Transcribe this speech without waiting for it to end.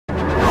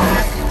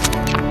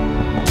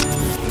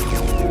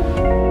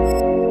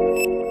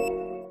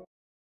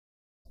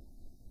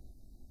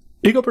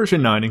EAGLE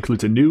version 9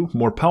 includes a new,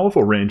 more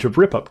powerful range of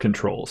Ripup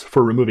controls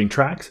for removing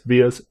tracks,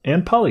 vias,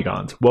 and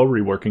polygons while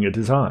reworking a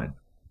design.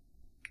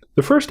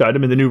 The first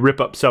item in the new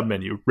Ripup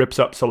submenu rips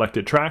up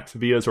selected tracks,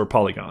 vias, or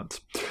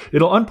polygons.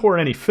 It'll unpour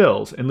any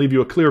fills and leave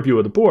you a clear view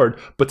of the board,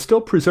 but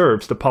still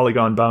preserves the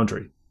polygon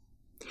boundary.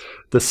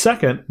 The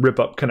second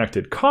Ripup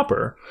connected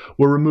copper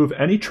will remove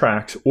any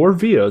tracks or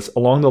vias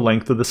along the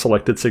length of the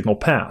selected signal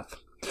path.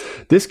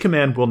 This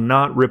command will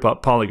not rip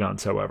up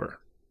polygons,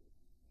 however.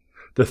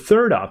 The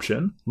third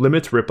option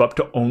limits Ripup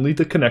to only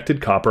the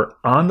connected copper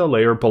on the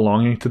layer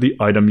belonging to the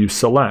item you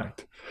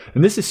select.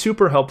 And this is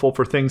super helpful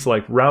for things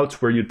like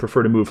routes where you'd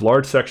prefer to move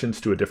large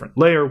sections to a different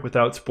layer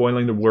without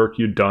spoiling the work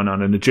you'd done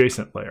on an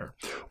adjacent layer.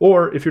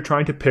 Or if you're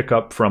trying to pick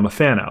up from a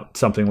fan-out,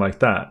 something like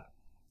that.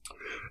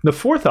 The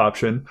fourth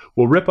option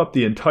will rip up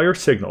the entire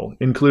signal,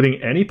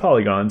 including any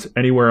polygons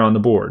anywhere on the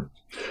board.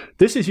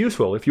 This is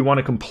useful if you want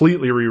to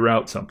completely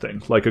reroute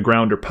something, like a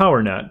ground or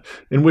power net,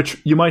 in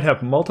which you might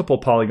have multiple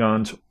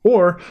polygons,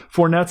 or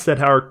for nets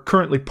that are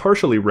currently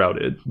partially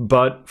routed,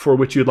 but for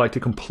which you'd like to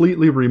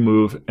completely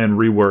remove and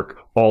rework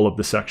all of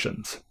the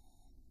sections.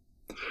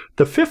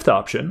 The fifth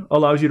option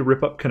allows you to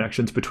rip up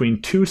connections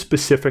between two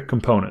specific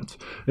components,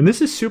 and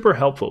this is super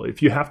helpful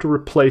if you have to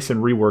replace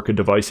and rework a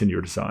device in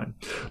your design,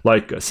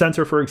 like a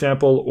sensor, for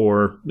example,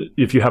 or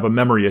if you have a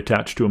memory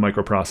attached to a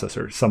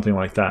microprocessor, something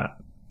like that.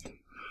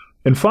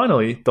 And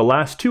finally, the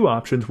last two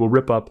options will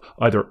rip up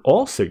either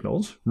all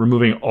signals,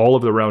 removing all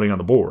of the routing on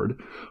the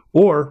board,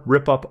 or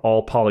rip up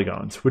all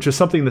polygons, which is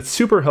something that's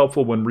super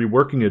helpful when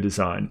reworking a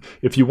design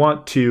if you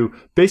want to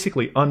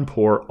basically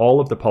unpour all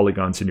of the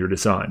polygons in your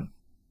design.